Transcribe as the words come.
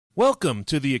Welcome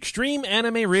to the Extreme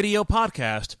Anime Radio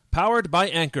Podcast, powered by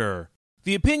Anchor.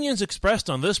 The opinions expressed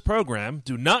on this program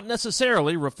do not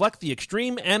necessarily reflect the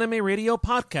Extreme Anime Radio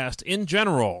Podcast in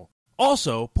general.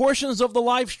 Also, portions of the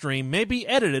live stream may be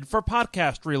edited for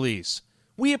podcast release.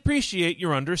 We appreciate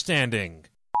your understanding.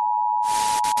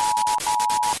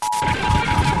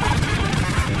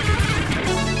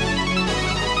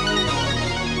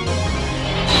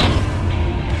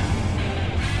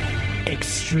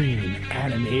 Extreme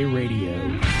Anime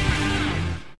Radio.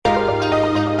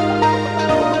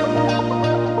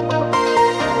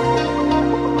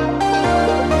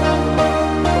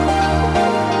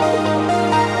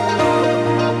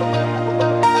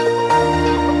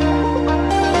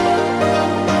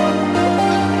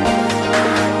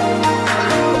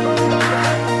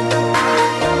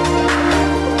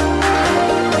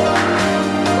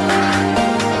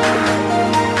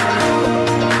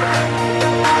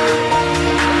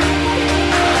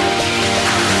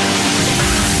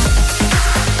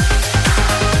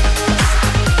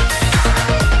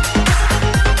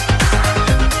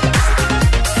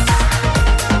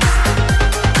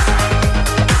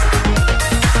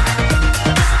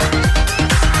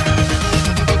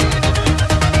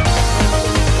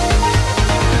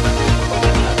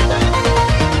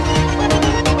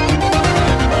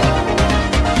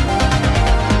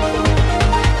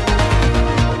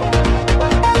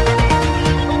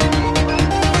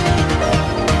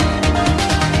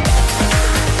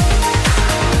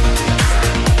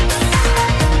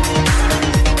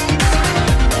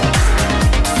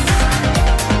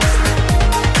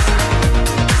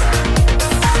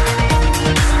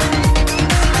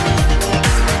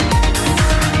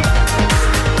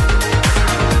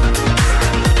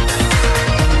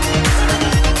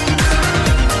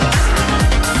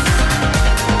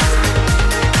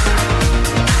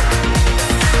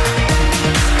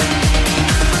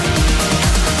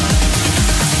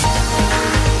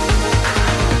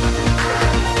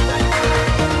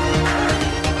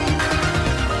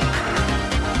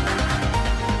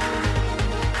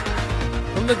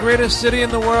 Greatest city in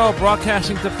the world,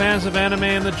 broadcasting to fans of anime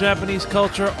and the Japanese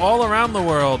culture all around the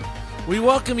world. We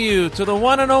welcome you to the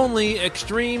one and only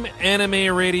Extreme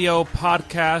Anime Radio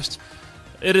Podcast.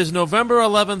 It is November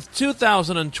 11th,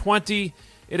 2020.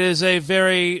 It is a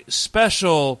very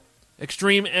special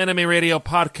Extreme Anime Radio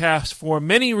Podcast for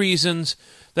many reasons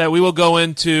that we will go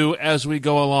into as we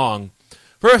go along.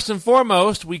 First and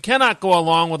foremost, we cannot go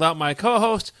along without my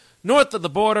co-host, north of the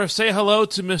border. Say hello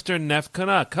to Mr. Neff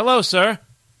Canuck. Hello, sir.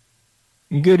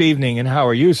 Good evening, and how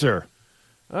are you, sir?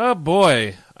 Oh,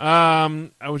 boy. I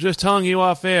was just telling you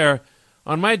off air,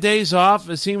 on my days off,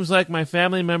 it seems like my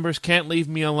family members can't leave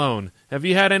me alone. Have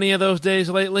you had any of those days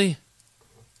lately?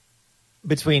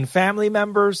 Between family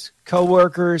members,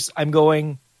 coworkers, I'm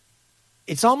going,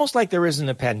 it's almost like there isn't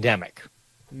a pandemic,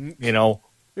 you know,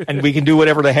 and we can do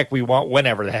whatever the heck we want,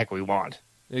 whenever the heck we want.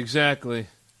 Exactly.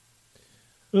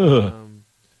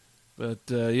 But,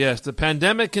 yes, the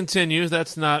pandemic continues.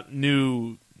 That's not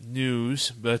new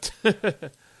news, but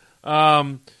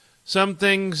some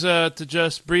things to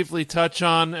just briefly touch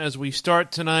on as we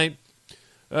start tonight.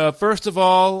 First of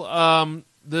all,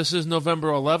 this is November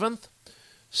 11th.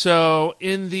 So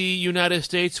in the United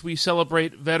States, we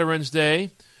celebrate Veterans Day.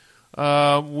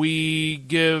 We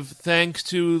give thanks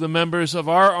to the members of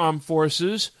our armed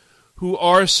forces who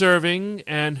are serving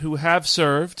and who have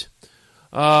served.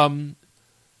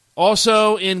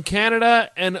 Also, in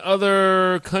Canada and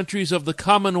other countries of the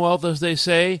Commonwealth, as they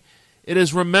say, it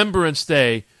is Remembrance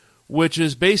Day, which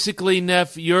is basically,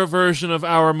 Neff, your version of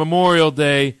our Memorial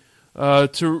Day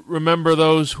to remember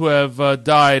those who have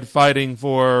died fighting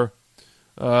for,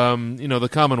 the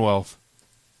Commonwealth.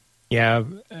 Yeah,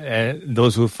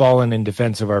 those who have fallen in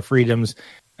defense of our freedoms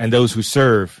and those who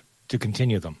serve to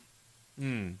continue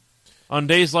them. On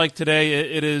days like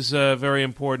today, it is very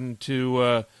important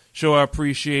to show our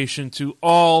appreciation to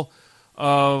all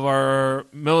of our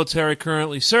military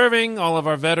currently serving, all of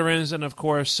our veterans, and of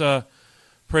course,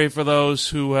 pray for those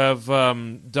who have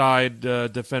died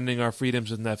defending our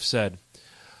freedoms, as Neff said.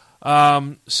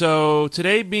 So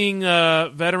today being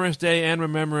Veterans Day and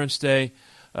Remembrance Day,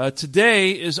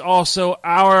 today is also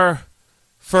our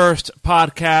first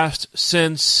podcast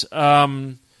since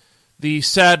the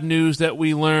sad news that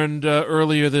we learned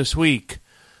earlier this week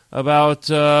about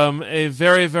a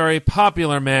very, very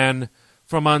popular man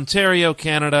from Ontario,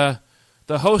 Canada,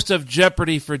 the host of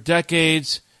Jeopardy for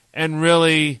decades, and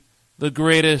really the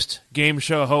greatest game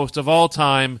show host of all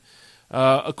time,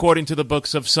 according to the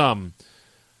books of some.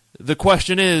 The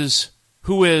question is,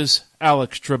 who is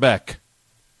Alex Trebek?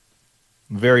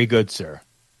 Very good, sir.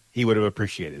 He would have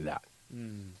appreciated that.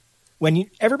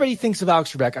 everybody thinks of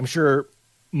Alex Trebek, I'm sure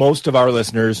most of our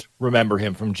listeners remember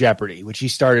him from Jeopardy, which he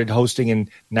started hosting in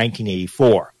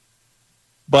 1984.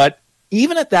 But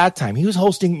even at that time, he was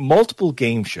hosting multiple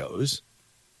game shows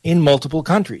in multiple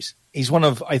countries. He's one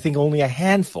of, I think, only a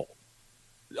handful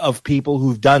of people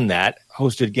who've done that,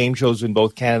 hosted game shows in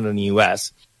both Canada and the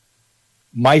U.S.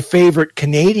 My favorite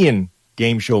Canadian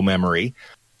game show memory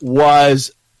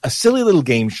was a silly little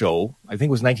game show, I think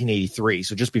it was 1983,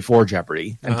 so just before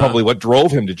Jeopardy, and probably what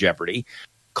drove him to Jeopardy,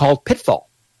 called Pitfall.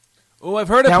 Oh, I've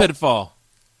heard of Pitfall.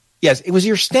 Yes, it was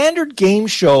your standard game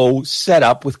show set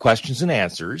up with questions and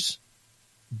answers,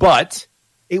 but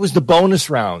it was the bonus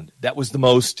round that was the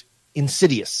most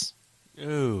insidious.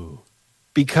 Ooh.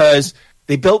 Because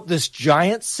they built this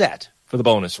giant set for the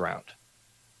bonus round.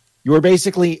 You were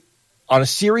basically on a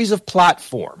series of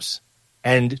platforms,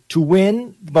 and to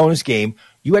win the bonus game,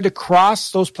 you had to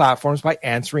cross those platforms by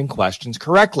answering questions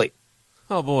correctly.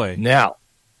 Oh, boy. Now,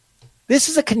 this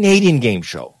is a Canadian game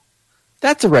show.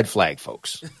 That's a red flag,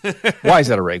 folks. Why is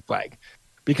that a red flag?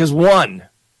 Because 1,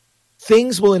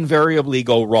 things will invariably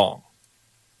go wrong.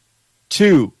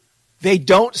 2, they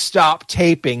don't stop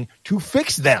taping to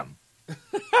fix them.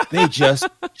 They just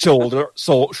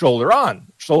soldier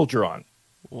on.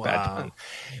 Wow.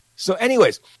 So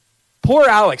anyways, poor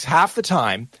Alex half the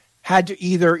time had to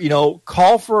either,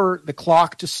 call for the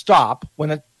clock to stop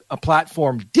when a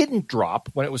platform didn't drop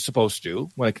when it was supposed to,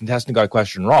 when a contestant got a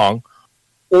question wrong,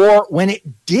 or when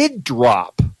it did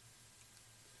drop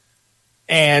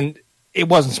and it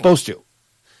wasn't supposed to.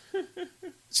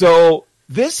 So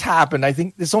this happened, I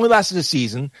think this only lasted a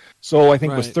season, so I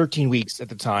think it was 13 weeks at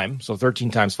the time, so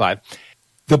 13 times 5.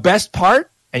 The best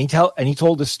part, and he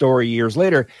told this story years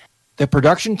later, the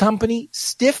production company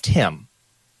stiffed him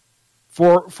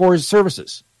for his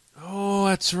services. Oh,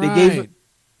 that's right.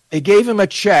 They gave him a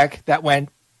check that went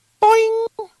boing,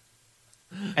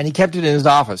 and he kept it in his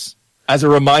office as a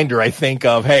reminder, I think,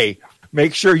 of, hey,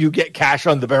 make sure you get cash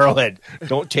on the barrelhead.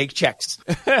 Don't take checks.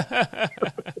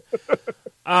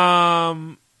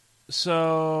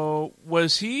 So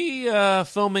was he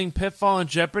filming Pitfall and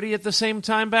Jeopardy at the same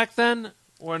time back then,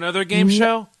 or another game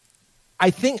show? I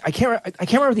can't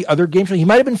remember the other game show. He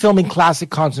might have been filming Classic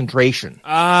Concentration.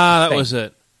 That was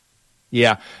it.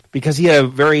 Yeah, because he had a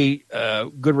very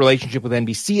good relationship with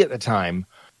NBC at the time,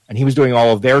 and he was doing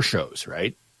all of their shows,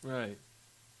 right? Right.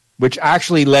 Which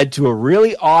actually led to a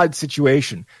really odd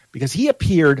situation, because he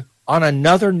appeared on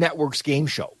another network's game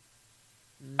show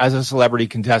as a celebrity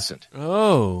contestant.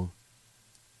 Oh.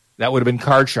 That would have been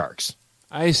Card Sharks.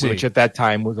 I see. Which at that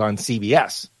time was on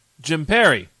CBS. Jim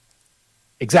Perry.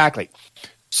 Exactly.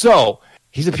 So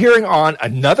he's appearing on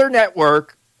another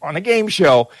network on a game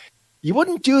show. You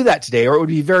wouldn't do that today, or it would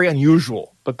be very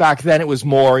unusual. But back then it was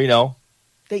more,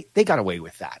 they got away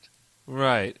with that.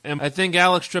 Right. And I think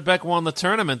Alex Trebek won the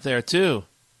tournament there, too.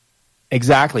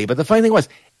 Exactly. But the funny thing was,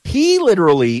 he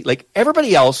literally, like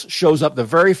everybody else, shows up the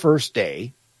very first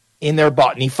day in their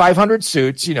Botany 500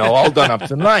 suits, all done up to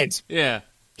the nines. Yeah.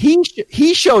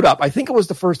 He showed up, I think it was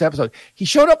the first episode, he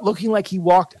showed up looking like he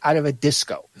walked out of a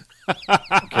disco.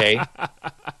 Okay?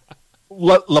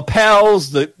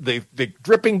 Lapels, the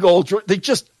dripping gold, they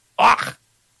just,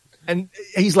 and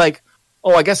he's like,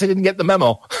 oh, I guess I didn't get the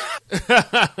memo.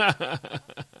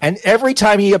 And every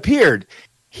time he appeared,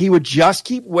 he would just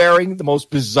keep wearing the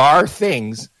most bizarre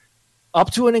things,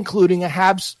 up to and including a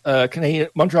Habs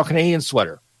Montreal Canadiens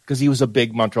sweater, because he was a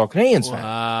big Montreal Canadiens fan.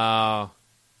 Wow.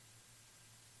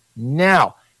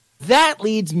 Now, that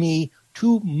leads me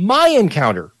to my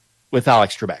encounter with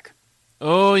Alex Trebek.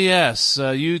 Oh, yes.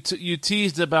 You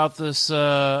teased about this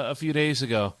a few days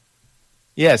ago.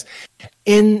 Yes.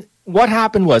 What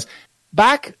happened was,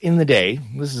 back in the day,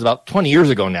 this is about 20 years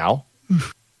ago now,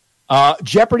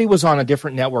 Jeopardy was on a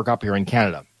different network up here in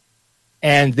Canada.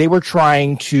 And they were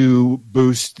trying to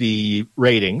boost the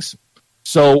ratings.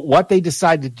 So what they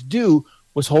decided to do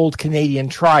was hold Canadian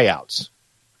tryouts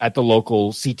at the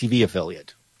local CTV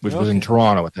affiliate, which was in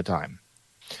Toronto at the time.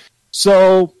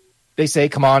 So they say,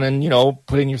 come on and,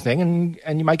 put in your thing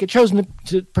and you might get chosen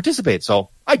to participate. So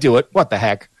I do it. What the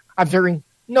heck? I'm figuring,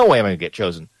 no way I'm going to get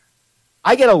chosen.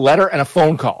 I get a letter and a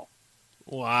phone call.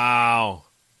 Wow.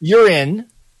 You're in.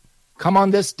 Come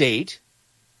on this date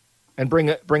and bring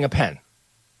a pen.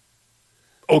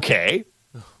 Okay.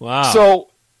 Wow.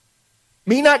 So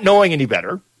me not knowing any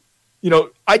better,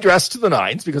 I dress to the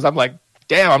nines because I'm like,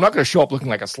 damn, I'm not going to show up looking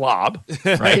like a slob,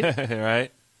 right?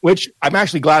 Right. Which I'm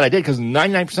actually glad I did, because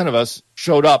 99% of us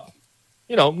showed up,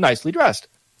 nicely dressed.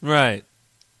 Right.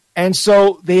 And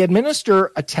so they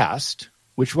administer a test,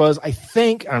 which was, I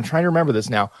think, and I'm trying to remember this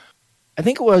now, I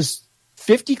think it was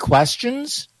 50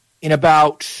 questions in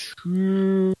about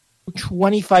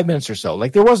 25 minutes or so.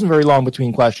 Like, there wasn't very long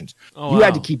between questions. Oh, you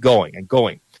had to keep going and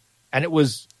going. And it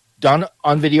was done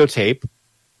on videotape.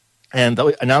 And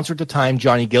the announcer at the time,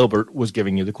 Johnny Gilbert, was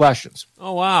giving you the questions.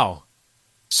 Oh, wow.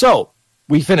 So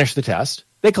we finish the test.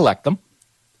 They collect them.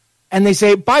 And they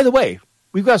say, by the way,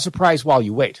 we've got a surprise while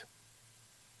you wait.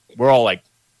 We're all like,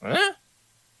 eh?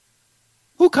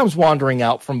 Who comes wandering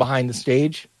out from behind the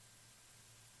stage?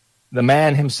 The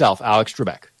man himself, Alex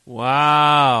Trebek.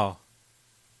 Wow.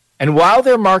 And while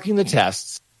they're marking the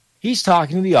tests, he's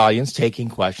talking to the audience, taking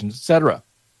questions, etc.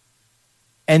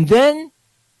 And then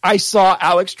I saw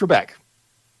Alex Trebek,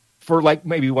 for like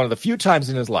maybe one of the few times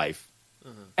in his life,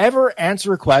 ever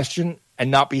answer a question and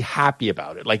not be happy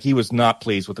about it. Like, he was not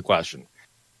pleased with the question.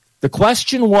 The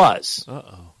question was...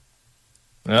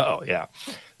 yeah.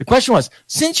 The question was,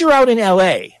 since you're out in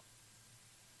L.A.,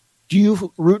 do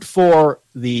you root for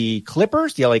the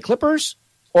Clippers, the LA Clippers,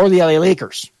 or the LA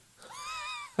Lakers?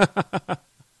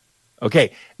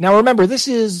 Okay. Now, remember, this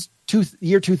is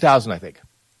year 2000, I think.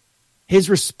 His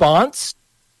response,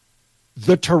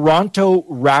 the Toronto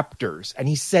Raptors. And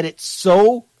he said it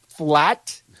so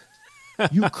flat,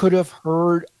 you could have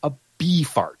heard a bee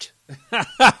fart in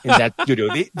that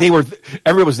studio.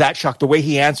 Everyone was that shocked the way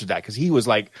he answered that, because he was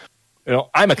like,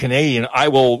 I'm a Canadian. I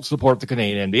will support the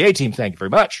Canadian NBA team. Thank you very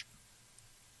much.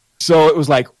 So it was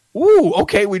like, ooh,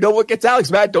 okay, we know what gets Alex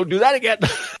mad. Don't do that again.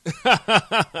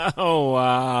 Oh,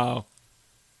 wow.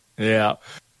 Yeah.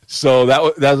 So that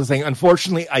was the thing.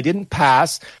 Unfortunately, I didn't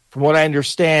pass. From what I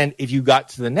understand, if you got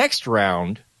to the next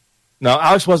round, now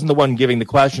Alex wasn't the one giving the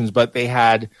questions, but they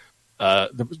had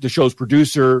the show's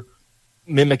producer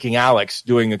mimicking Alex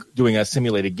doing a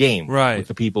simulated game with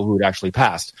the people who had actually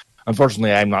passed.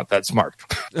 Unfortunately, I'm not that smart.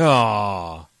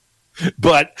 Oh.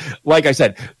 But like I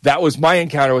said, that was my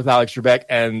encounter with Alex Trebek.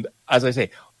 And as I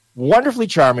say, wonderfully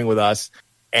charming with us.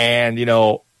 And,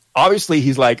 obviously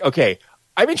he's like, okay,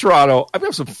 I'm in Toronto. I'm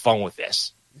going to have some fun with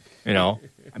this.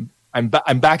 I'm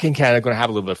back in Canada, going to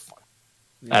have a little bit of fun.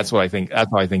 Yeah. That's what I think.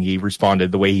 That's why I think he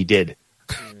responded the way he did.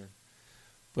 Yeah.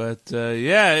 But,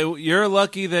 you're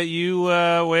lucky that you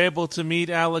were able to meet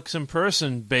Alex in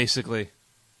person, basically.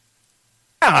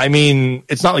 Yeah, I mean,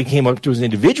 it's not like he came up to us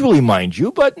individually, mind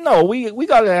you, but no, we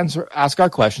got to ask our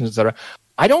questions, etc.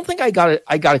 I don't think I got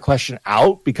a question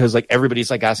out, because like everybody's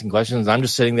like asking questions. I'm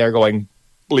just sitting there going,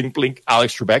 blink, blink,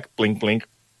 Alex Trebek, blink, blink.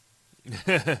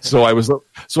 So I was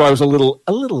a little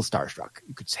starstruck,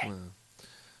 you could say.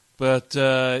 But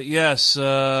yes,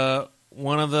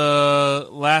 one of the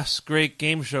last great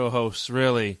game show hosts,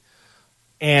 really.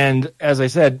 And as I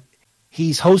said,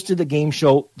 he's hosted a game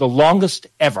show the longest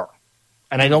ever.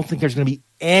 And I don't think there's going to be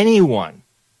anyone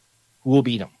who will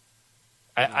beat him.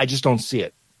 I just don't see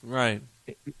it. Right.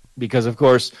 Because, of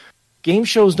course, game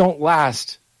shows don't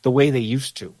last the way they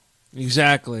used to.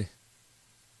 Exactly.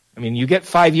 I mean, you get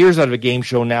 5 years out of a game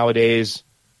show nowadays,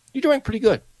 you're doing pretty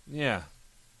good. Yeah.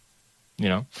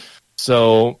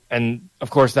 So, and, of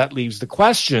course, that leaves the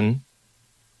question.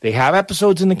 They have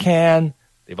episodes in the can.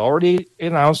 They've already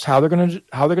announced how they're going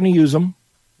to use them.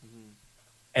 Mm-hmm.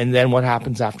 And then what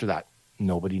happens after that?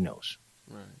 Nobody knows.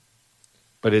 Right.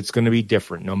 But it's going to be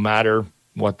different no matter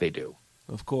what they do.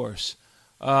 Of course.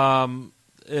 They're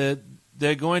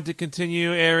going to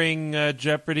continue airing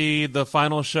Jeopardy, the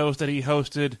final shows that he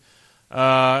hosted,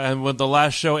 and with the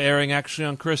last show airing actually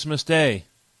on Christmas Day.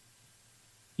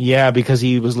 Yeah, because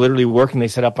he was literally working, they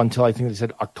set up until, I think they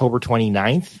said October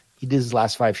 29th. He did his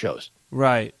last 5 shows.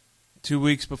 Right. 2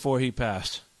 weeks before he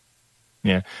passed.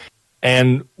 Yeah.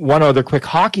 And one other quick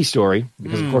hockey story,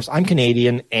 because, of course, I'm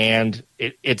Canadian, and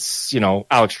it's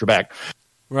Alex Trebek.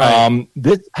 Right.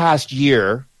 This past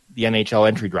year, the NHL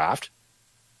entry draft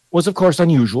was, of course,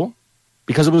 unusual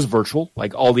because it was virtual,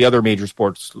 like all the other major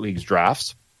sports leagues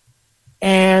drafts.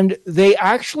 And they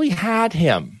actually had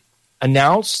him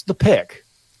announce the pick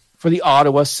for the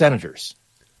Ottawa Senators.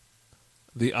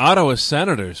 The Ottawa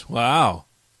Senators? Wow.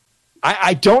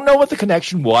 I don't know what the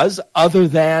connection was, other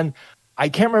than... I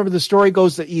can't remember. The story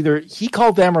goes that either he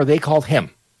called them or they called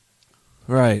him.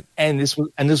 Right. And this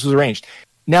was arranged.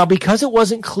 Now, because it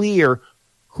wasn't clear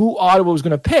who Ottawa was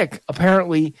going to pick,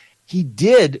 apparently he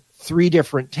did 3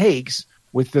 different takes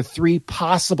with the 3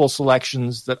 possible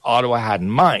selections that Ottawa had in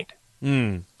mind.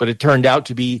 But it turned out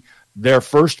to be their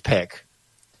first pick,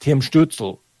 Tim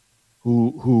Stützle,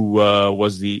 who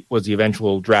was the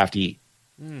eventual draftee.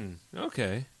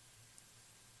 Okay.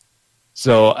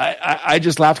 So I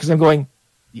just laughed because I'm going,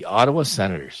 the Ottawa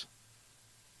Senators.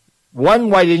 1,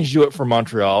 why didn't you do it for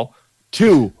Montreal?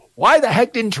 2, why the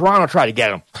heck didn't Toronto try to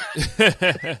get him?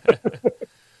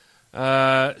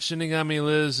 Shinigami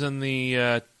Liz in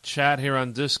the chat here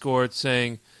on Discord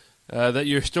saying that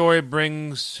your story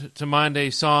brings to mind a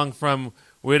song from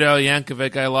Weird Al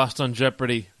Yankovic, I Lost on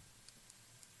Jeopardy.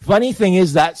 Funny thing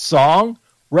is that song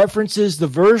references the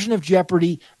version of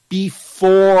Jeopardy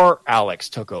before Alex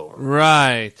took over.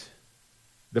 Right.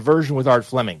 The version with Art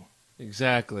Fleming.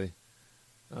 Exactly.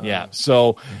 Yeah,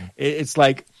 so it's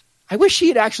like, I wish he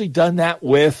had actually done that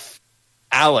with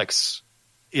Alex,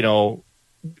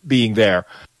 being there.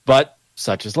 But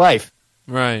such is life.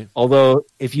 Right. Although,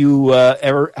 if you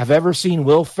ever seen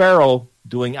Will Ferrell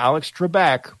doing Alex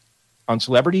Trebek on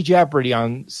Celebrity Jeopardy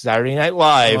on Saturday Night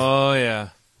Live. Oh, yeah.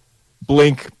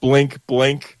 Blink, blink,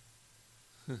 blink.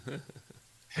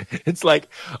 It's like,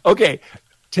 okay,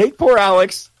 take poor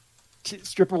Alex,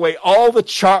 strip away all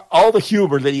the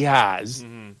humor that he has,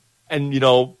 and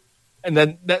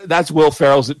then that's Will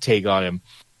Ferrell's take on him,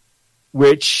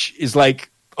 which is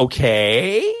like,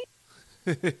 okay.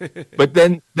 But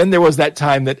then there was that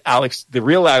time that the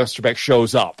real Alex Trebek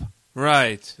shows up.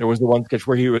 Right. There was the one sketch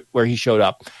where he showed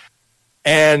up,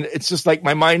 and it's just like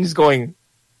my mind is going,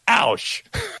 ouch.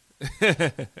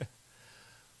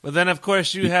 But then, of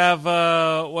course, you have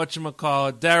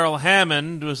whatchamacallit, Daryl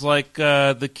Hammond was like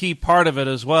the key part of it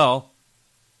as well.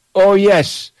 Oh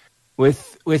yes,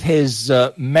 with his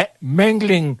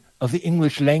mangling of the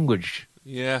English language.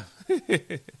 Yeah.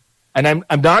 And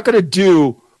I'm not going to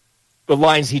do the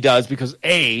lines he does because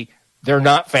A, they're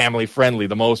not family friendly,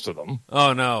 the most of them.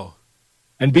 Oh no.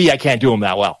 And B, I can't do them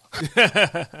that well.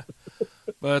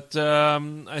 But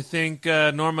I think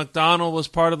Norm Macdonald was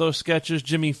part of those sketches.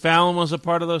 Jimmy Fallon was a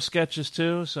part of those sketches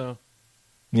too. So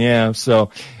yeah,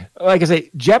 so like I say,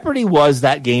 Jeopardy was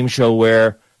that game show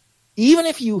where even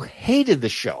if you hated the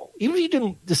show, even if you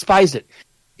didn't despise it,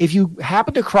 if you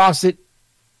happened to cross it,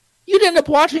 you'd end up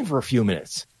watching for a few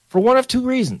minutes for one of two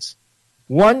reasons.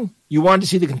 One, you wanted to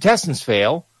see the contestants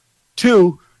fail.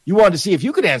 Two, you wanted to see if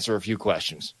you could answer a few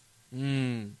questions.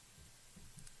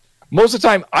 Most of the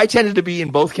time, I tended to be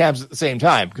in both camps at the same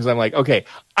time because I'm like, okay,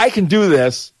 I can do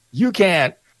this, you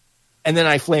can't, and then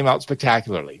I flame out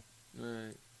spectacularly.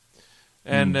 Right.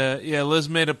 And Liz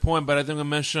made a point, but I think I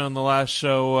mentioned on the last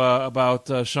show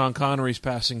about Sean Connery's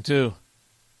passing too.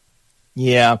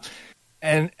 Yeah,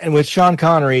 and with Sean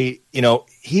Connery,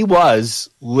 he was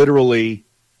literally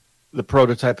the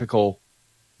prototypical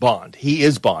Bond. He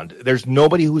is Bond. There's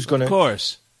nobody who's going to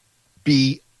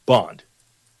be Bond.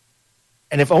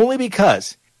 And if only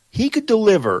because he could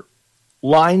deliver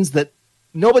lines that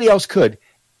nobody else could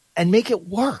and make it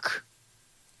work.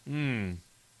 I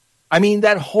mean,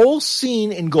 that whole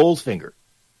scene in Goldfinger,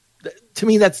 to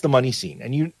me, that's the money scene.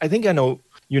 And I think I know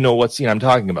what scene I'm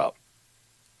talking about.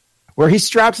 Where he's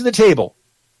strapped to the table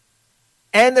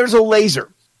and there's a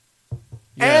laser.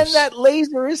 Yes. And that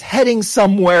laser is heading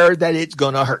somewhere that it's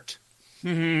going to hurt.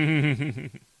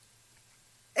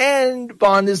 And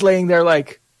Bond is laying there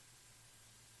like,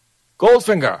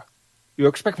 Goldfinger, you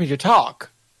expect me to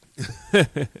talk?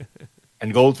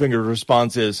 And Goldfinger's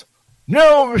response is,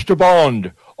 no, Mr.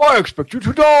 Bond, I expect you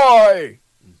to die.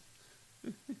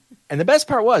 And the best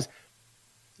part was,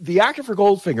 the actor for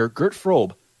Goldfinger, Gert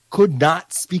Frobe, could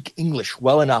not speak English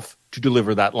well enough to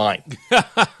deliver that line.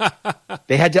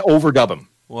 They had to overdub him.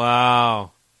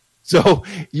 Wow. So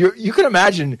you can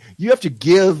imagine you have to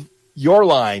give your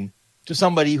line to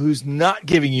somebody who's not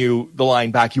giving you the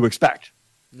line back you expect.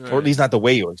 Right. Or at least not the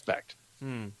way you expect.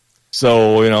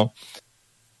 So,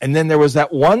 and then there was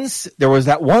that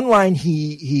one line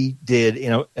he did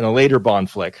in a later Bond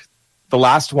flick, the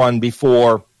last one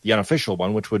before the unofficial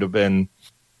one, which would have been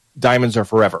Diamonds Are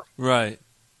Forever. Right.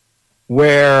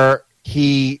 Where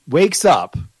he wakes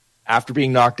up after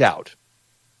being knocked out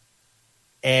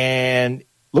and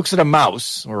looks at a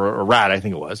mouse, or a rat, I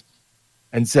think it was,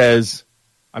 and says,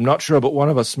 I'm not sure, but one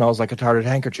of us smells like a tarted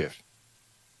handkerchief.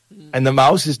 And the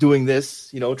mouse is doing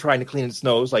this, trying to clean its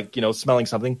nose, like, smelling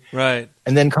something. Right.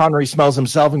 And then Connery smells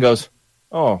himself and goes,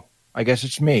 oh, I guess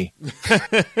it's me.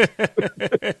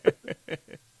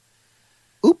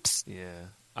 Oops. Yeah.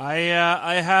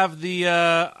 I have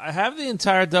the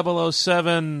entire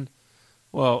 007,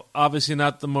 well, obviously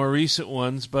not the more recent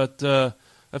ones, but a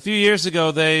few years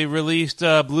ago they released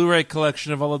a Blu-ray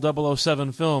collection of all the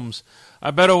 007 films.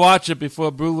 I better watch it before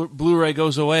Blu-ray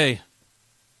goes away.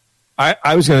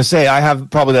 I was going to say I have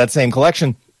probably that same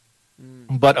collection,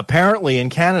 but apparently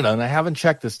in Canada, and I haven't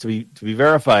checked this to be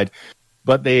verified,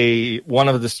 but the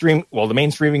main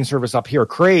streaming service up here,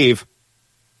 Crave,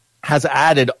 has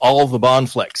added all the Bond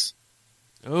flicks.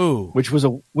 Oh, which was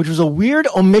a weird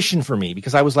omission for me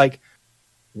because I was like,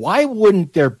 why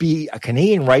wouldn't there be a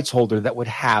Canadian rights holder that would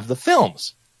have the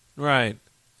films? Right.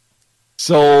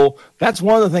 So that's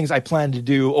one of the things I plan to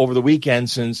do over the weekend,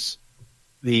 since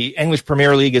the English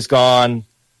Premier League is gone,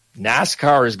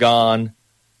 NASCAR is gone.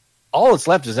 All that's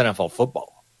left is NFL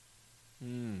football.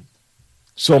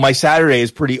 So my Saturday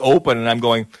is pretty open, and I'm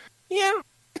going, yeah,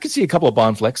 I could see a couple of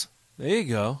Bond flicks. There you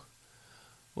go.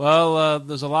 Well,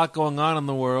 there's a lot going on in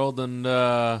the world,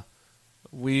 and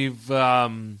we've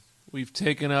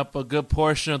taken up a good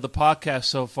portion of the podcast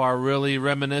so far, really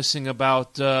reminiscing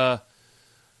about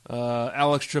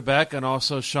Alex Trebek and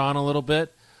also Sean a little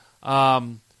bit.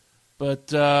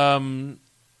 But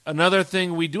another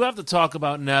thing we do have to talk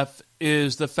about, Neff,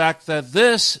 is the fact that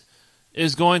this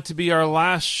is going to be our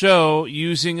last show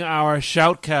using our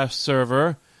Shoutcast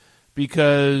server,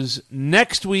 because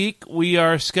next week we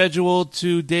are scheduled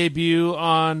to debut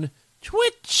on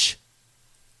Twitch.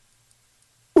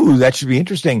 Ooh, that should be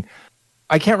interesting.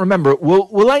 I can't remember.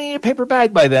 Will I need a paper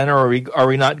bag by then, or are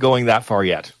we not going that far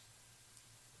yet?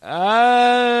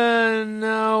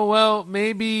 No. Well,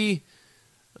 maybe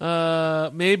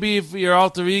if your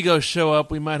alter egos show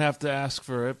up, we might have to ask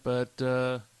for it.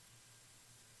 But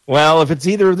well, if it's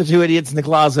either of the two idiots in the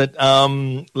closet,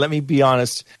 let me be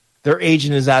honest. Their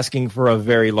agent is asking for a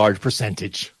very large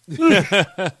percentage.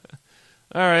 All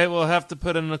right, we'll have to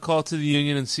put in a call to the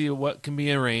union and see what can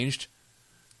be arranged.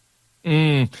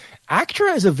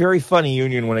 ACTRA is a very funny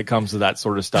union when it comes to that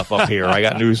sort of stuff up here. I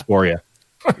got news for you.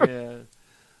 Yeah.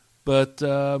 But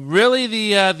really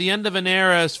the end of an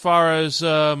era as far as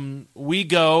we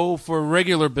go for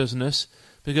regular business,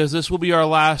 because this will be our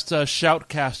last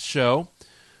Shoutcast show.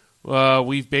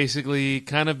 We've basically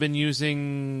kind of been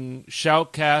using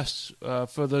Shoutcasts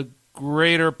for the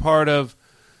greater part of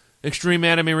Extreme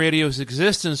Anime Radio's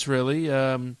existence, really.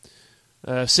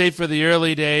 Save for the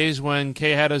early days when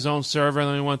Kay had his own server, and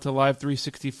then we went to Live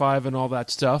 365 and all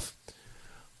that stuff.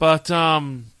 But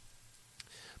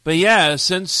yeah,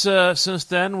 since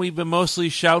then we've been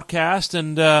mostly Shoutcast,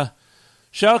 and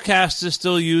Shoutcast is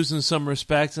still used in some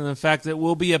respects, and in fact it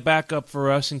will be a backup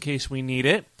for us in case we need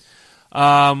it.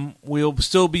 We'll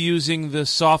still be using the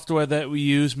software that we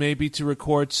use maybe to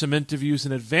record some interviews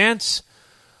in advance.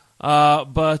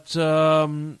 But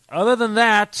other than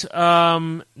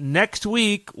that, next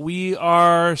week we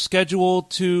are scheduled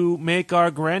to make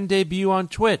our grand debut on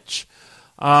Twitch.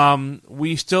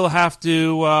 We still have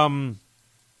to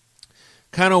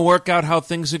kind of work out how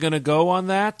things are going to go on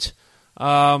that.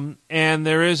 And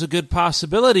there is a good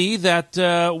possibility that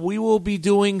we will be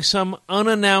doing some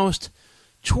unannounced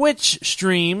Twitch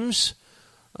streams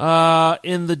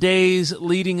in the days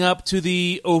leading up to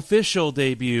the official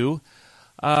debut,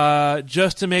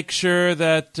 just to make sure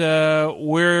that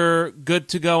we're good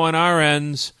to go on our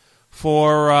ends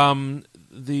for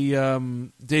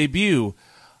the debut.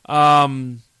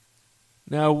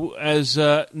 Now, as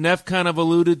Neff kind of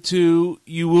alluded to,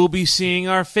 you will be seeing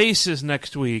our faces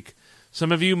next week.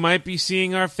 Some of you might be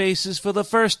seeing our faces for the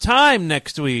first time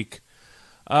next week.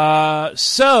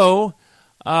 So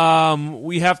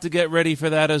we have to get ready for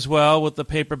that as well with the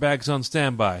paper bags on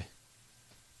standby.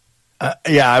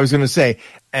 Yeah, I was going to say,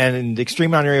 and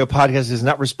Extreme Anime Radio Podcast is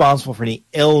not responsible for any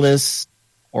illness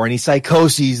or any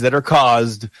psychoses that are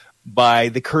caused by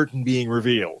the curtain being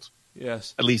revealed.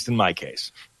 Yes. At least in my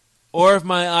case. Or if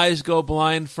my eyes go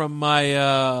blind from my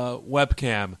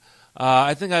webcam.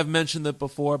 I think I've mentioned it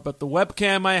before, but the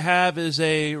webcam I have is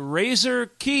a Razer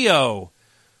Kiyo,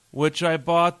 which I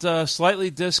bought slightly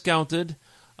discounted.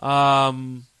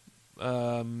 And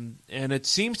it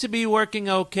seems to be working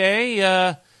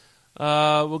okay.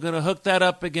 We're going to hook that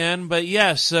up again. But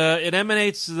yes, it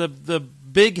emanates the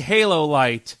big halo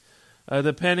light,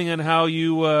 depending on how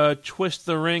you twist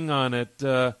the ring on it.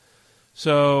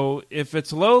 So if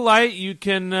it's low light, you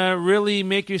can really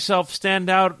make yourself stand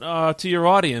out to your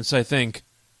audience, I think.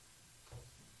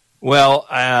 Well,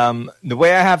 the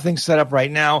way I have things set up right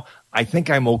now, I think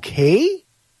I'm okay,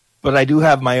 but I do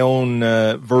have my own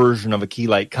version of a key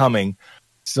light coming.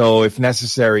 So if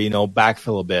necessary,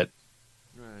 backfill a bit.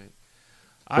 Right.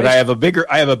 But I have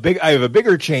a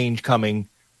bigger change coming,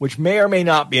 which may or may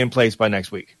not be in place by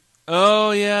next week.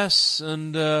 Oh yes,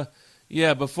 and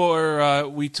yeah. Before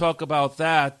we talk about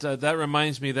that, that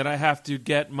reminds me that I have to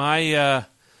get my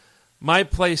my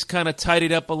place kind of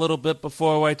tidied up a little bit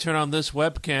before I turn on this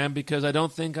webcam, because I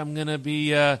don't think I'm going to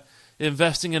be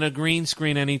investing in a green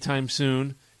screen anytime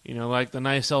soon. Like the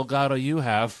nice Elgato you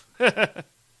have.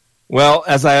 Well,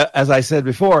 as I said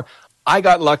before, I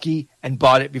got lucky and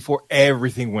bought it before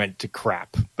everything went to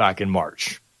crap back in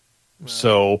March. Right.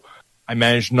 So I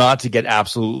managed not to get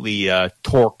absolutely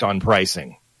torqued on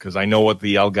pricing, because I know what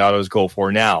the Elgatos go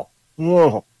for now.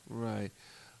 Whoa. Right.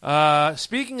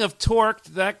 Speaking of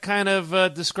torqued, that kind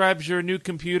of describes your new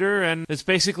computer, and it's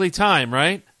basically time,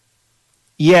 right?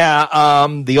 Yeah,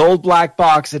 the old black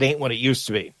box, it ain't what it used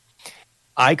to be.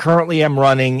 I currently am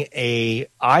running a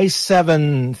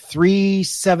i7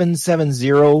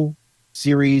 3770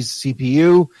 series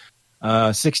CPU,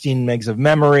 16 megs of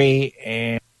memory,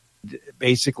 and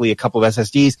basically a couple of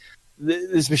SSDs.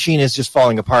 This machine is just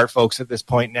falling apart, folks, at this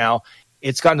point now.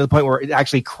 It's gotten to the point where it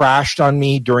actually crashed on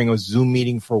me during a Zoom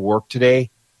meeting for work today.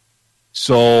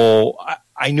 So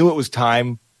I knew it was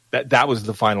time. That was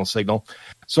the final signal.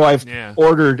 So I've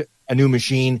ordered a new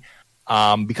machine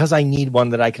because I need one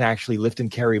that I can actually lift and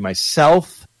carry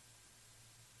myself.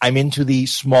 I'm into the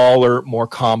smaller, more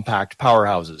compact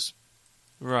powerhouses.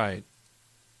 Right.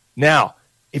 Now,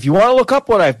 if you want to look up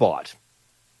what I've bought,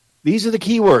 these are the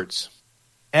keywords.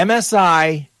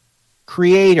 MSI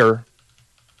Creator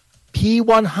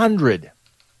P100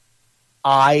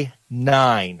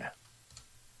 i9.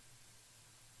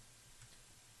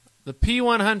 The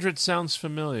P100 sounds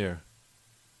familiar.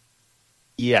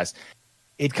 Yes.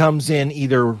 It comes in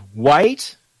either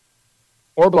white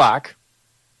or black,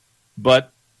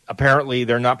 but apparently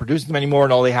they're not producing them anymore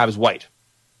and all they have is white.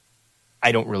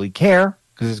 I don't really care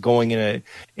because it's going in a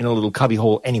little cubby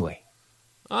hole anyway.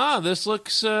 This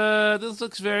looks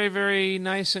very, very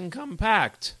nice and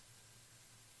compact.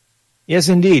 Yes,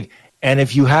 indeed. And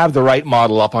if you have the right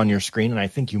model up on your screen, and I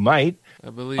think you might, I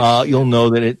believe you'll know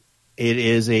that it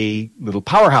is a little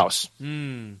powerhouse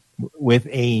with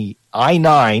a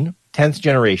i9 10th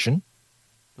generation,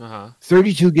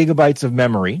 32 gigabytes of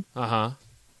memory, 1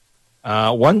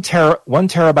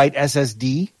 terabyte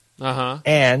SSD,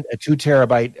 and a 2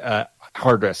 terabyte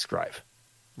hard disk drive.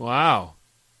 Wow.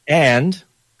 And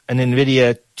an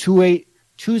NVIDIA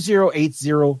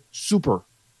 2080 Super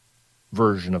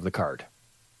version of the card.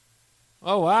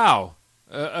 Oh, wow.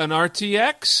 An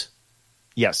RTX?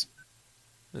 Yes.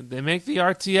 They make the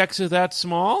RTXs that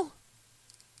small?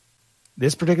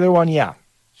 This particular one, yeah.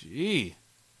 Gee.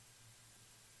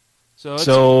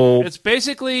 So it's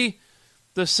basically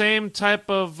the same type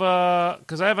of...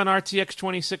 because I have an RTX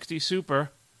 2060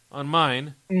 Super on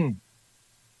mine.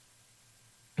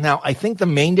 Now, I think the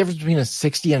main difference between a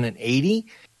 60 and an 80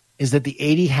 is that the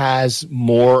 80 has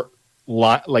more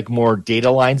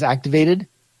data lines activated,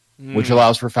 which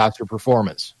allows for faster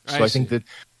performance. So I think the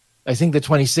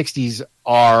 2060s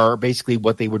are basically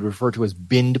what they would refer to as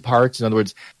binned parts. In other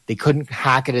words, they couldn't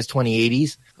hack it as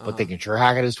 2080s, but they can sure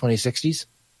hack it as 2060s.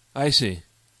 I see.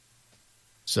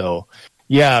 So,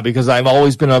 yeah, because I've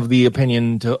always been of the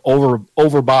opinion to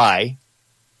overbuy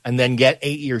and then get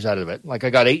 8 years out of it. Like I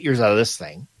got 8 years out of this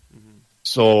thing.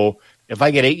 So if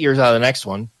I get 8 years out of the next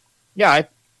one, yeah,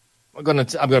 I'm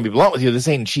gonna be blunt with you. This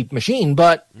ain't a cheap machine,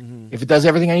 but if it does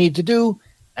everything I need to do,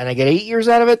 and I get 8 years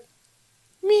out of it,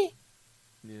 me.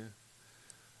 Yeah.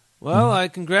 Well, I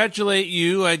congratulate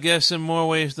you. I guess in more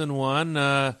ways than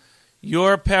one.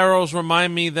 Your perils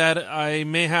remind me that I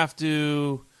may have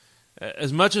to.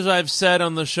 As much as I've said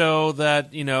on the show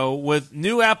that with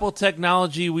new Apple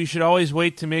technology, we should always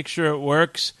wait to make sure it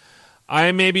works.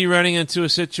 I may be running into a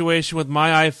situation with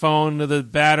my iPhone, the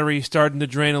battery starting to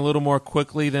drain a little more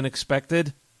quickly than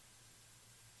expected.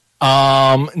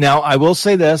 Now, I will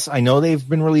say this. I know they've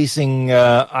been releasing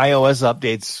iOS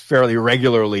updates fairly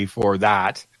regularly for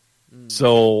that.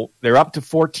 So they're up to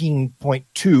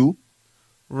 14.2.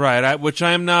 Right, which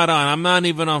I'm not on. I'm not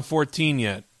even on 14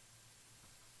 yet.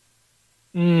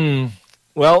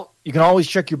 Well, you can always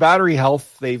check your battery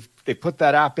health. They put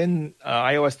that app in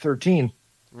iOS 13.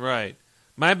 Right.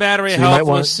 My battery health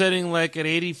was sitting like at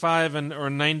 85 or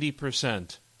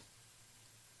 90%.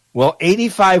 Well,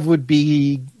 85 would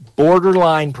be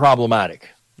borderline problematic.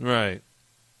 Right.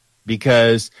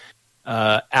 Because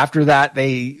after that,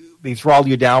 they throttle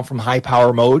you down from high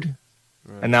power mode,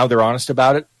 and now they're honest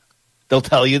about it. They'll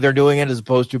tell you they're doing it as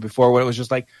opposed to before when it was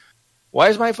just like, why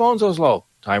is my phone so slow?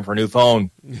 Time for a new phone.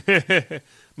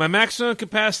 My maximum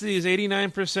capacity is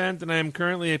 89%, and I am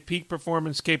currently at peak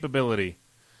performance capability.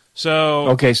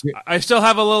 So I still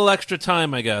have a little extra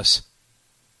time, I guess.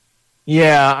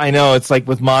 Yeah, I know. It's like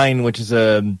with mine, which is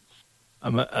a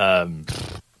 10XR,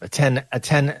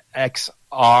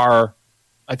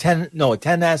 a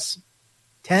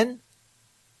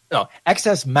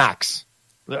XS Max.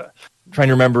 Trying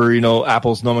to remember,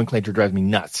 Apple's nomenclature drives me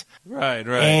nuts. Right.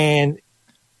 And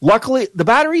luckily, the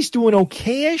battery's doing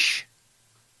okay-ish,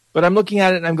 but I'm looking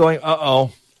at it and I'm going,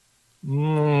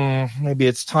 maybe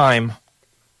it's time.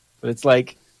 But it's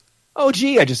like, oh,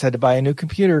 gee, I just had to buy a new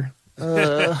computer.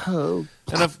 And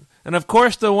of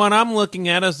course, the one I'm looking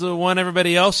at is the one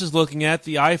everybody else is looking at,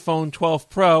 the iPhone 12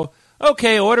 Pro.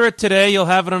 Okay, order it today. You'll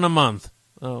have it in a month.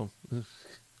 Oh.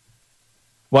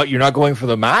 What, you're not going for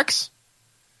the Max?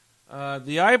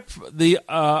 The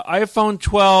iPhone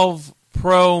 12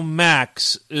 Pro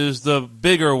Max is the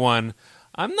bigger one.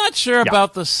 I'm not sure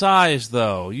about the size,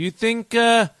 though. You think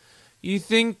I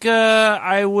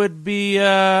would be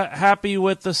happy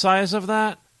with the size of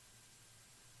that?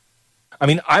 I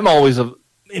mean,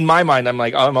 in my mind,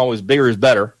 I'm always bigger is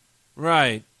better.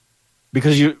 Right.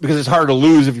 Because it's hard to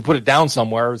lose if you put it down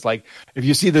somewhere. It's like if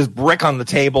you see this brick on the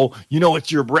table, you know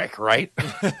it's your brick, right?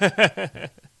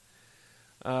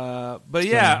 But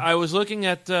yeah, I was looking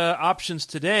at options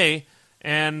today,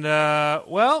 and if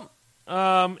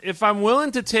I'm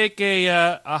willing to take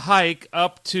a hike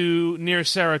up to near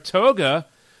Saratoga,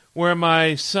 where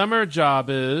my summer job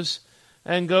is,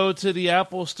 and go to the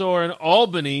Apple Store in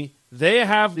Albany, they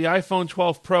have the iPhone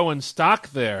 12 Pro in stock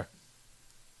there.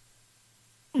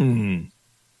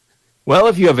 Well,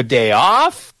 if you have a day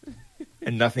off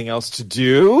and nothing else to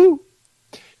do,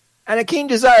 and a keen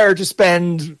desire to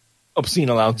spend obscene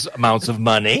amounts of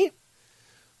money,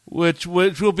 which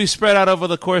will be spread out over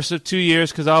the course of 2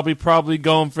 years, because I'll be probably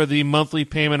going for the monthly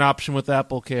payment option with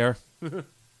Apple Care.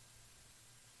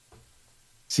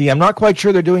 See, I'm not quite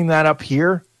sure they're doing that up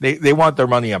here. They want their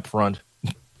money up front.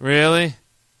 Really?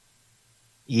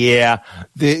 Yeah,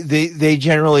 they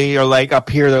generally are like up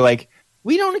here. They're like,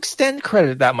 we don't extend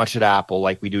credit that much at Apple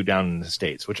like we do down in the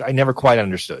States, which I never quite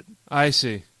understood. I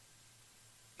see.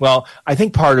 Well, I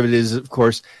think part of it is, of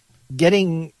course,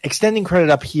 extending credit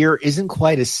up here isn't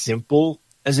quite as simple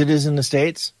as it is in the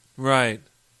States. Right.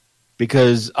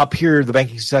 Because up here, the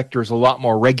banking sector is a lot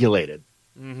more regulated,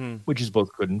 which is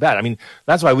both good and bad. I mean,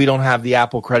 that's why we don't have the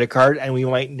Apple credit card, and we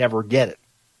might never get it.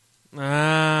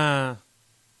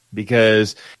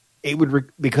 Because it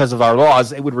would, because of our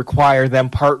laws, it would require them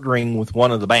partnering with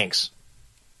one of the banks.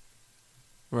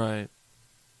 Right.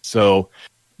 So,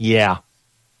 yeah.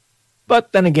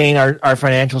 But then again, our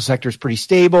financial sector is pretty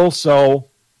stable, so,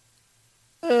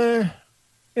 win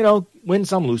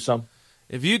some, lose some.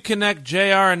 If you connect JR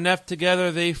and Neff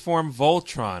together, they form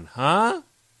Voltron, huh?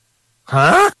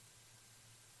 Huh?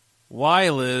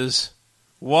 Why, Liz?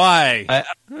 Why?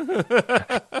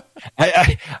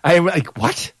 I'm like,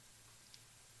 what?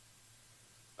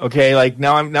 Okay, like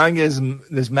now I'm getting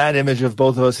this mad image of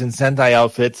both of us in Sentai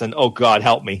outfits, and oh God,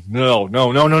 help me! No.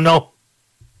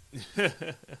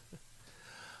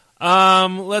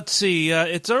 Let's see.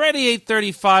 It's already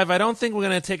 8:35. I don't think we're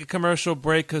going to take a commercial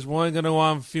break because we're only going to go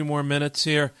on a few more minutes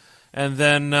here, and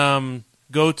then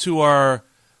go to our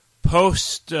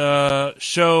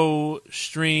post-show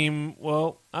stream.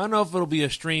 Well, I don't know if it'll be a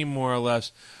stream, more or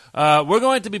less. We're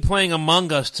going to be playing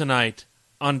Among Us tonight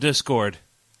on Discord.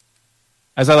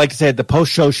 As I like to say, the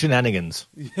post-show shenanigans.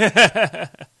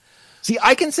 See,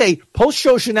 I can say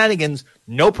post-show shenanigans,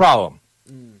 no problem.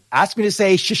 Ask me to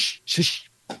say Sashomaru.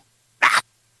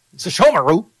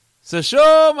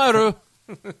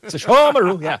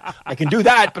 Sashomaru, yeah. I can do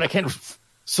that, but I can't.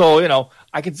 So,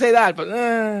 I can say that, but.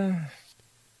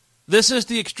 This is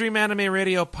the Extreme Anime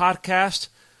Radio podcast.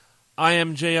 I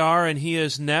am JR, and he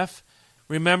is Neff.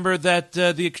 Remember that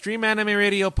the Extreme Anime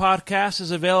Radio podcast is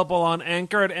available on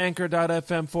Anchor at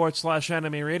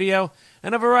anchor.fm/anime radio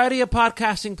and a variety of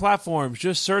podcasting platforms.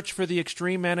 Just search for the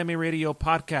Extreme Anime Radio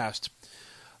podcast.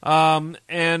 And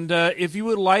if you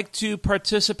would like to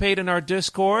participate in our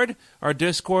Discord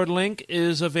link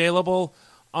is available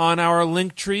on our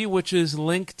link tree, which is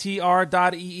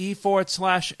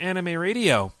linktr.ee/anime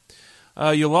radio.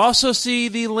 You'll also see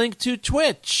the link to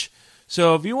Twitch.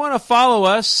 So if you want to follow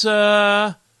us,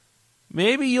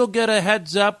 maybe you'll get a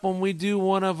heads up when we do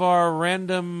one of our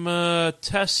random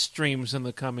test streams in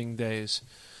the coming days.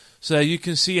 So you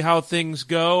can see how things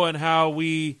go and how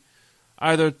we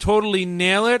either totally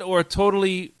nail it or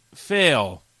totally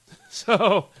fail.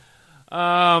 So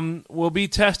we'll be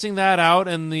testing that out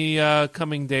in the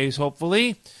coming days,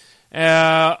 hopefully.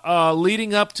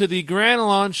 Leading up to the grand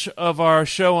launch of our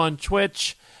show on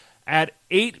Twitch at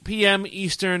 8 p.m.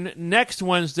 Eastern next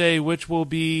Wednesday, which will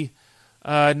be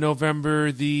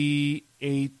November the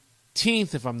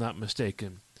 18th, if I'm not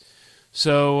mistaken.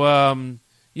 So,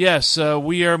 yes,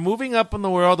 we are moving up in the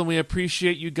world, and we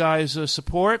appreciate you guys'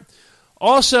 support.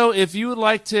 Also, if you would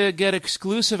like to get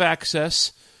exclusive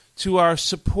access to our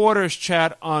supporters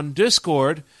chat on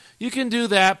Discord, you can do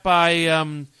that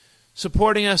by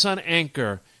supporting us on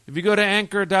Anchor. If you go to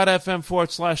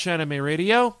anchor.fm/anime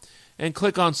radio and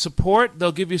click on support,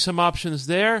 they'll give you some options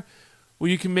there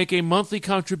where you can make a monthly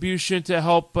contribution to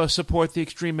help support the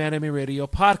Extreme Anime Radio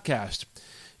podcast.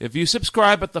 If you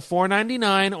subscribe at the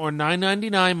 $4.99 or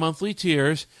 $9.99 monthly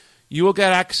tiers, you will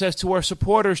get access to our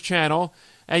supporters channel,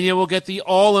 and you will get the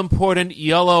all-important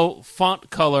yellow font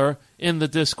color in the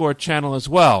Discord channel as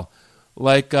well,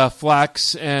 like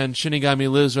Flax and Shinigami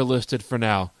Liz are listed for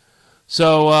now.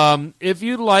 So if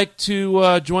you'd like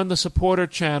to join the supporter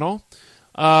channel,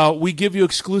 we give you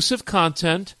exclusive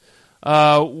content.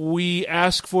 We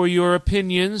ask for your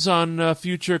opinions on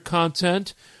future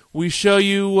content. We show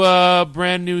you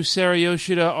brand new Sarah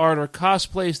Yoshida art or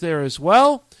cosplays there as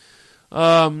well,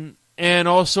 and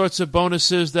all sorts of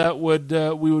bonuses that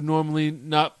we would normally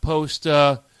not post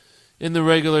in the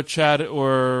regular chat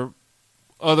or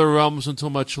other realms until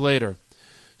much later.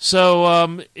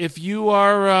 So if you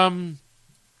are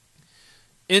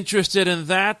interested in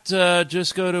that,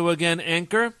 just go to, again,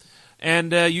 Anchor.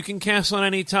 And you can cancel at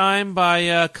any time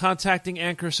by contacting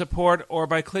Anchor support or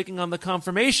by clicking on the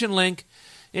confirmation link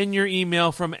in your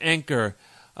email from Anchor.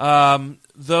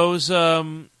 Those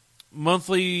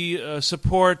monthly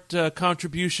support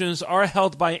contributions are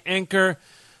held by Anchor.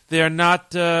 They are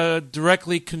not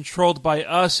directly controlled by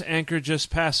us. Anchor just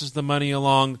passes the money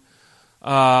along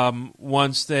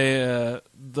once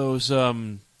those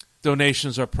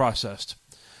donations are processed.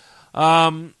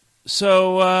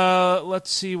 So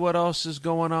let's see what else is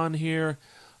going on here.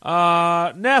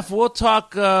 Neff, we'll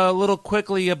talk a little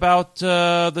quickly about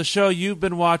the show you've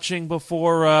been watching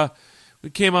before we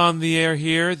came on the air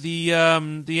here. The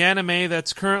anime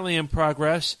that's currently in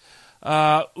progress,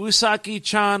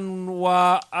 Usagi-chan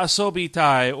wa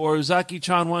Asobitai, or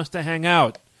Uzaki-chan Wants to Hang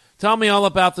Out. Tell me all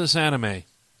about this anime.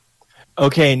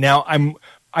 Okay, now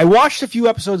I watched a few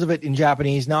episodes of it in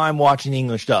Japanese. Now I'm watching the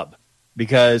English dub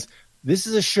because this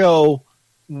is a show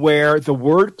where the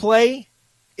wordplay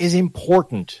is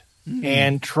important,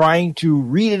 and trying to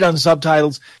read it on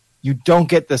subtitles, you don't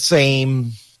get the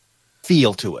same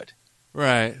feel to it.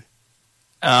 Right.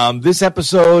 This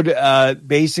episode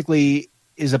basically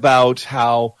is about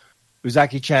how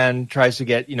Uzaki-chan tries to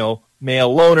get,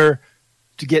 male loner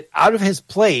to get out of his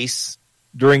place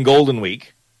during Golden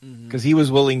Week, because he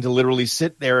was willing to literally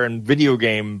sit there and video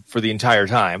game for the entire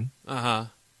time. Uh-huh.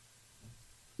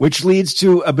 Which leads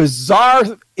to a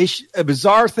bizarre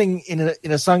thing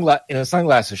in a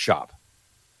sunglasses shop.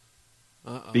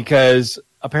 Uh-oh. Because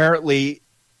apparently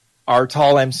our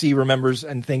tall MC remembers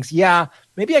and thinks, yeah,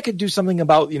 maybe I could do something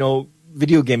about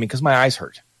video gaming because my eyes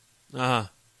hurt. Uh-huh.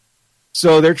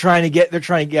 So they're trying to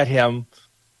get him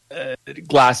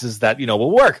glasses that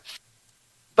will work.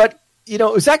 But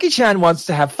Uzaki-chan wants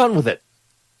to have fun with it,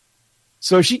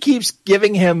 so she keeps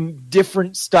giving him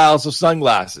different styles of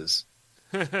sunglasses.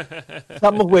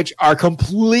 Some of which are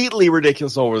completely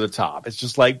ridiculous, over the top. It's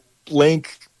just like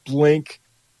blink, blink.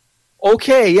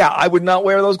 Okay, yeah, I would not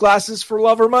wear those glasses for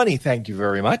love or money. Thank you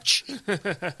very much.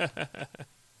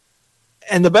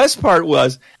 And the best part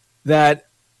was that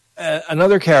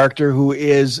another character who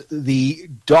is the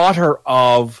daughter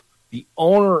of the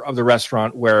owner of the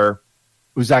restaurant where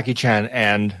Uzaki-chan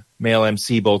and male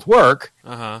MC both work,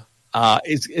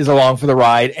 is along for the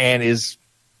ride and is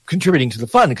contributing to the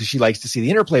fun because she likes to see the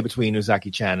interplay between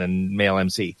Uzaki-chan and male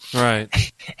MC. Right.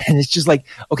 And it's just like,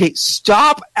 okay,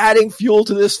 stop adding fuel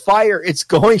to this fire. It's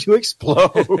going to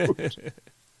explode.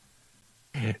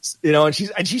 And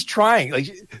she's trying, like,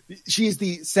 she's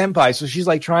the senpai, so she's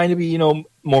like trying to be,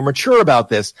 more mature about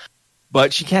this,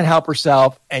 but she can't help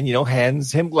herself, and,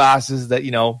 hands him glasses that,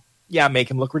 make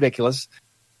him look ridiculous.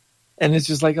 And it's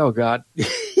just like, oh God.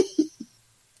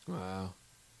 Wow.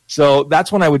 So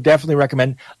that's one I would definitely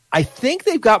recommend. I think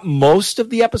they've got most of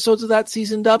the episodes of that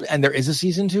season dubbed, and there is a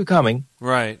season 2 coming.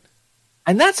 Right.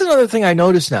 And that's another thing I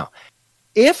notice now.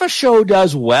 If a show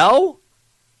does well,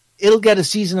 it'll get a new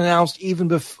season announced even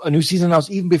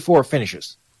before it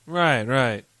finishes. Right,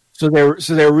 right. So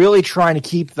they're really trying to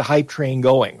keep the hype train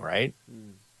going, right?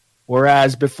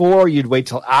 Whereas before, you'd wait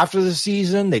till after the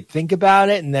season, they'd think about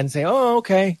it, and then say, "Oh,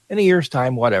 okay, in a year's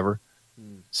time, whatever."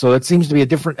 So it seems to be a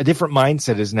different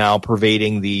mindset is now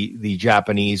pervading the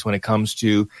Japanese when it comes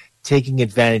to taking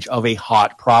advantage of a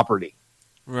hot property.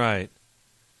 Right.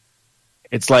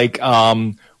 It's like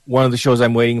one of the shows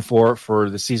I'm waiting for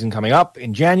the season coming up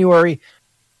in January.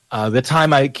 The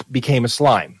Time I Became a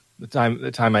Slime. The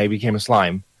time I Became a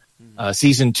Slime.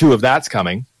 Season 2 of that's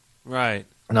coming. Right.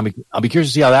 And I'll be curious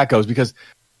to see how that goes, because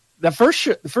the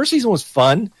first season was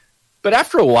fun, but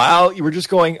after a while you were just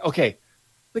going, okay,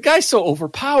 the guy's so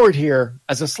overpowered here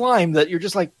as a slime that you're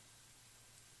just like,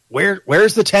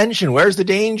 where's the tension? Where's the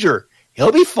danger?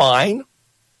 He'll be fine.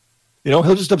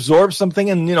 He'll just absorb something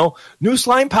and, new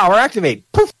slime power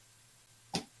activate. Poof.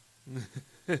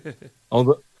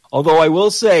 Although I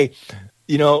will say,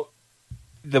 the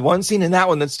one scene in that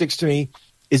one that sticks to me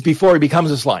is before he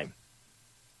becomes a slime,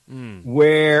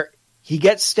 where he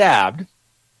gets stabbed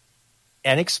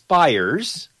and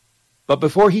expires. But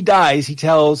before he dies, he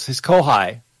tells his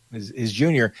kohai, his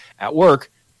junior at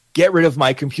work, get rid of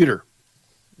my computer.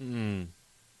 Mm.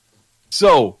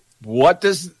 So what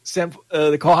does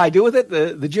the kohai do with it?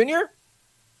 The junior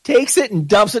takes it and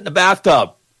dumps it in the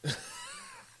bathtub.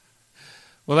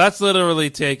 Well, that's literally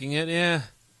taking it, yeah.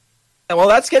 Well,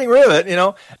 that's getting rid of it,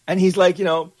 And he's like,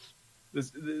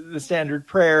 the standard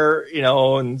prayer,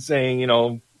 and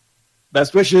saying,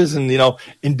 best wishes, and,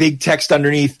 in big text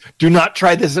underneath, do not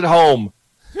try this at home.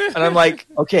 And I'm like,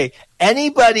 okay,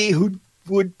 anybody who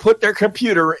would put their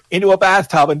computer into a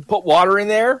bathtub and put water in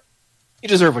there, you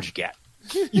deserve what you get.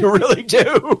 You really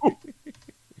do.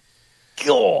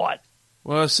 God.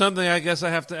 Well, it's something I guess I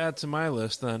have to add to my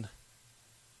list then.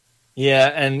 Yeah,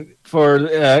 and for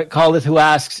Caldith who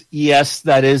asks, yes,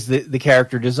 that is the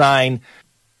character design.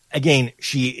 Again,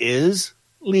 she is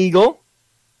legal.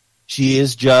 She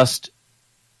is just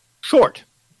short.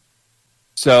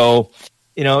 So,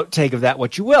 take of that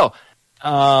what you will.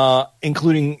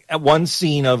 Including one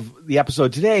scene of the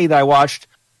episode today that I watched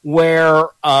where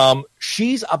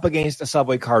she's up against a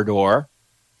subway car door.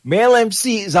 Male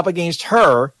MC is up against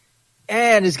her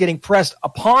and is getting pressed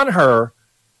upon her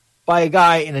by a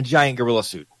guy in a giant gorilla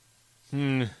suit.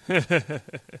 and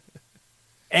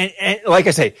like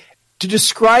I say, to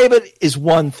describe it is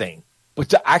one thing, but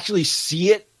to actually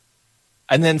see it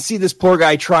and then see this poor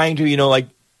guy trying to,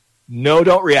 no,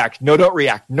 don't react. No, don't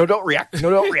react. No, don't react.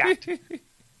 No, don't react.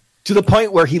 To the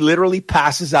point where he literally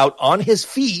passes out on his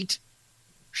feet.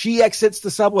 She exits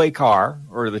the subway car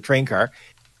or the train car.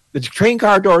 The train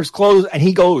car doors close and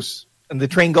he goes and the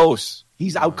train goes.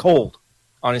 He's out cold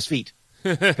on his feet.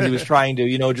 Because he was trying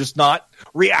to, just not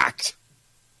react.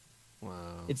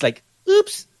 Wow. It's like,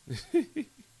 oops.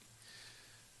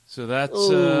 So that's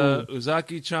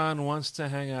Uzaki-chan wants to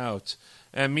hang out.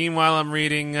 And meanwhile, I'm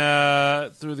reading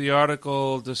through the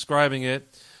article describing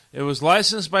it. It was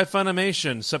licensed by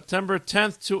Funimation. September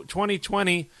 10th,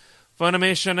 2020,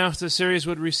 Funimation announced the series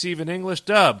would receive an English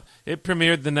dub. It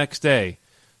premiered the next day.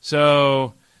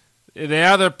 So they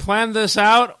either planned this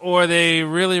out or they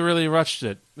really, really rushed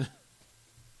it.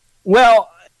 Well,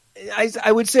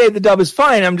 I would say the dub is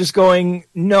fine. I'm just going,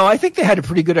 no, I think they had a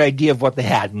pretty good idea of what they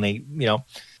had. And they,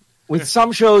 with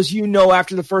some shows,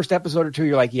 after the first episode or two,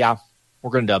 you're like, yeah, we're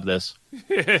going to dub this.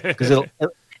 Because it'll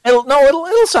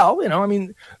sell. I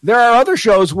mean, there are other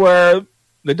shows where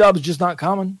the dub's just not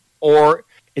coming or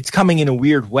it's coming in a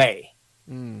weird way.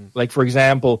 Mm. Like, for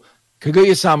example,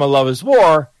 Kaguya-sama Love is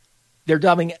War, they're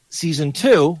dubbing season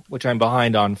 2, which I'm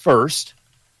behind on first.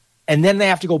 And then they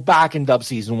have to go back and dub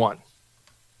season 1.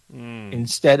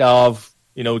 Instead of,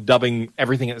 dubbing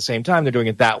everything at the same time, they're doing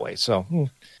it that way. So, All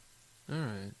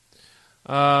right.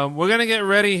 We're going to get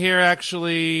ready here,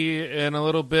 actually, in a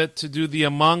little bit to do the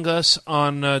Among Us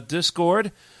on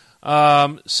Discord.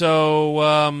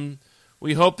 So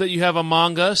we hope that you have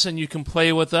Among Us and you can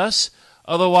play with us.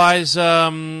 Otherwise,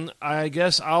 I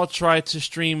guess I'll try to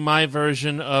stream my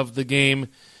version of the game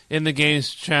in the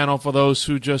games channel for those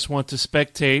who just want to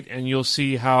spectate, and you'll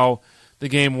see how the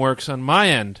game works on my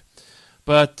end.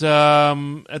 But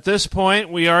at this point,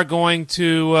 we are going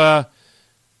to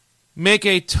make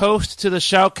a toast to the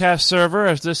Shoutcast server,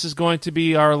 as this is going to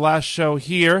be our last show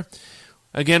here.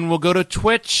 Again, we'll go to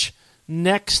Twitch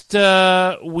next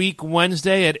week,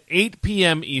 Wednesday at 8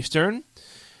 p.m. Eastern.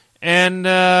 And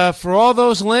for all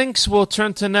those links, we'll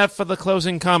turn to Net for the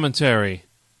closing commentary.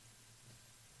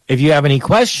 If you have any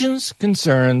questions,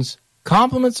 concerns,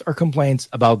 compliments, or complaints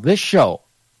about this show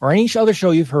or any other show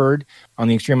you've heard on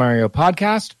the Extreme Mario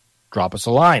podcast, drop us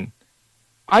a line.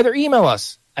 Either email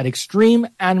us at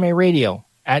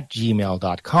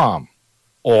extremeanimeradio@gmail.com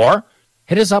or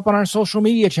hit us up on our social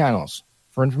media channels.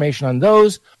 For information on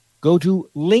those, go to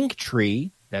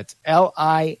Linktree, that's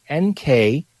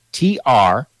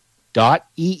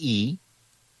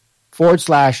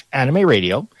linktr.ee/anime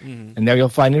radio, and there you'll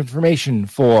find information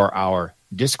for our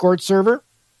Discord server,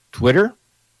 Twitter,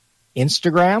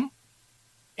 Instagram,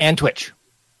 and Twitch.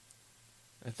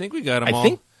 I think we got them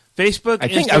all. Facebook,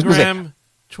 Instagram,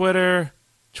 Twitter,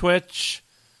 Twitch.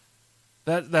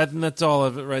 That's all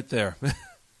of it right there.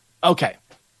 Okay.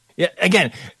 Yeah.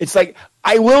 Again, it's like,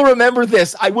 I will remember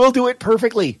this. I will do it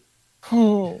perfectly.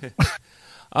 And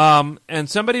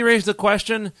somebody raised the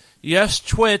question. Yes,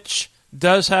 Twitch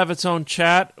does have its own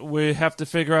chat. We have to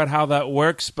figure out how that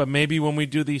works, but maybe when we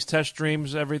do these test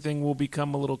streams, everything will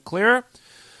become a little clearer.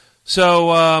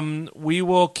 So we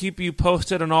will keep you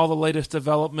posted on all the latest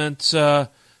developments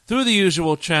through the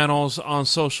usual channels on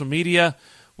social media.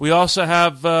 We also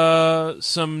have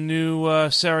some new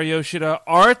Sarah Yoshida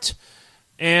art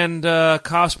and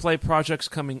cosplay projects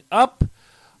coming up.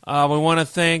 We want to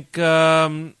thank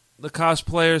the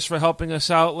cosplayers for helping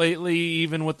us out lately,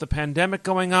 even with the pandemic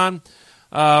going on.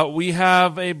 We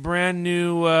have a brand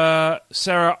new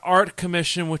Sarah art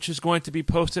commission, which is going to be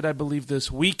posted, I believe,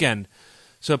 this weekend.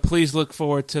 So please look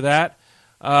forward to that.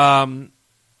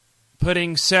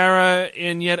 Putting Sarah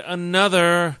in yet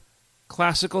another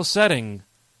classical setting,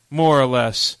 more or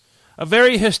less. A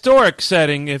very historic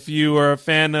setting if you are a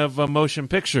fan of motion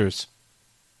pictures.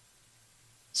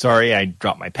 Sorry, I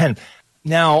dropped my pen.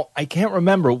 Now, I can't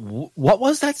remember. What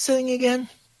was that setting again?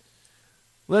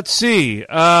 Let's see.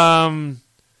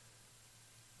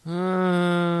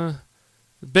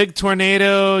 Big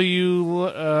tornado,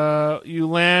 you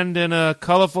land in a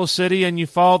colorful city and you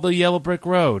follow the yellow brick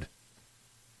road.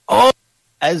 Oh,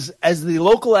 as the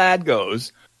local ad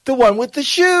goes, the one with the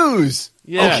shoes.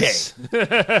 Yes.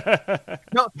 Okay.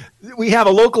 No, we have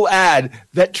a local ad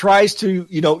that tries to,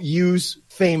 use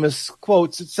famous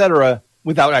quotes, etc.,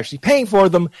 without actually paying for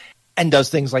them, and does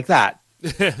things like that.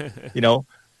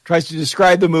 Tries to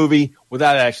describe the movie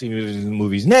without actually using the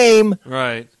movie's name.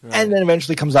 Right. And then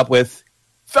eventually comes up with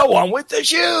the one with the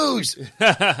shoes.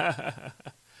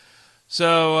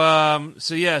 So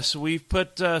yes, we've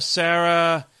put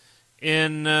Sarah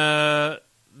in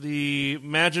the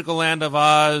magical land of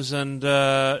Oz, and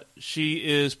she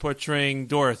is portraying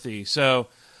Dorothy. So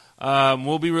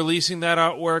we'll be releasing that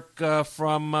artwork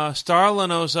from Star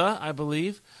Lanosa, I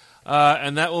believe,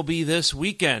 and that will be this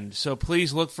weekend. So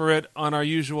please look for it on our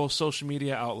usual social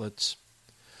media outlets.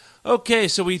 Okay,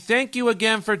 so we thank you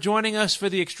again for joining us for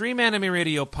the Extreme Anime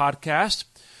Radio podcast.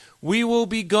 We will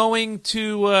be going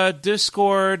to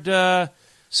Discord,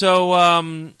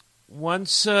 so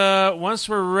once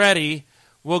we're ready,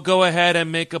 we'll go ahead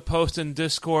and make a post in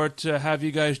Discord to have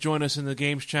you guys join us in the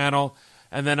games channel,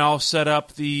 and then I'll set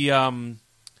up the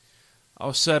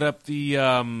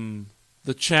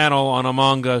channel on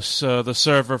Among Us, the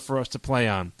server for us to play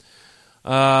on.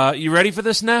 You ready for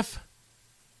this, Neff?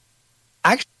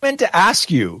 I actually meant to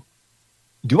ask you,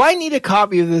 do I need a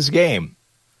copy of this game?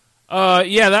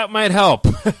 Yeah, that might help.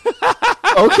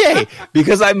 Okay,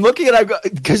 because I'm looking at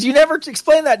because you never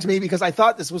explained that to me, because I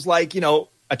thought this was like, a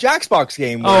Jackbox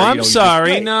game. Where, I'm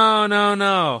sorry.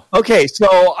 No. Okay,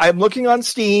 so I'm looking on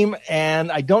Steam,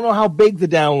 and I don't know how big the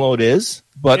download is,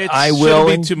 but I will.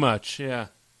 It shouldn't be too much, yeah.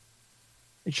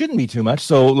 It shouldn't be too much,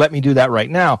 so let me do that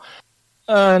right now.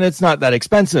 And it's not that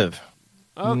expensive.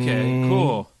 Okay,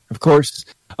 cool. Of course,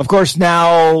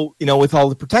 now, with all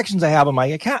the protections I have on my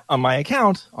account, on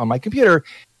my computer,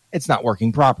 it's not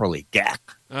working properly. Gak.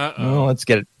 Well, let's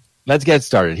get it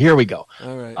started. Here we go.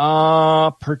 All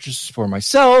right. Purchase for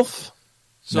myself.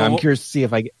 So now I'm curious to see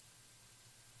if I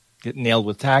get nailed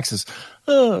with taxes.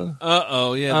 Yeah,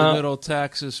 the good old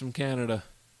taxes from Canada.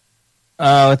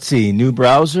 Let's see, new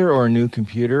browser or new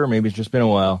computer, or maybe it's just been a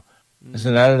while. As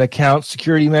an added account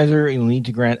security measure, you'll need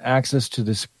to grant access to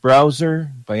this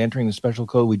browser by entering the special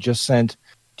code we just sent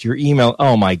to your email.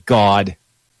 Oh my God!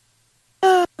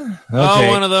 Okay. Oh,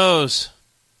 one of those.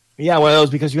 Yeah, one of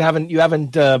those, because you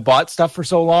haven't bought stuff for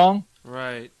so long.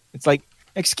 Right. It's like,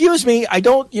 excuse me, I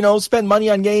don't spend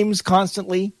money on games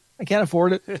constantly. I can't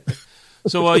afford it.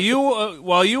 So while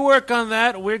you work on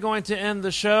that, we're going to end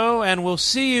the show, and we'll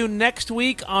see you next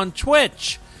week on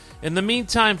Twitch. In the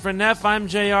meantime, for Neff, I'm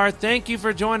JR. Thank you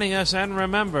for joining us, and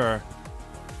remember,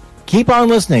 keep on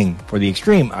listening for the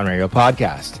Extreme on Radio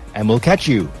podcast, and we'll catch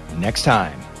you next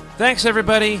time. Thanks,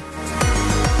 everybody.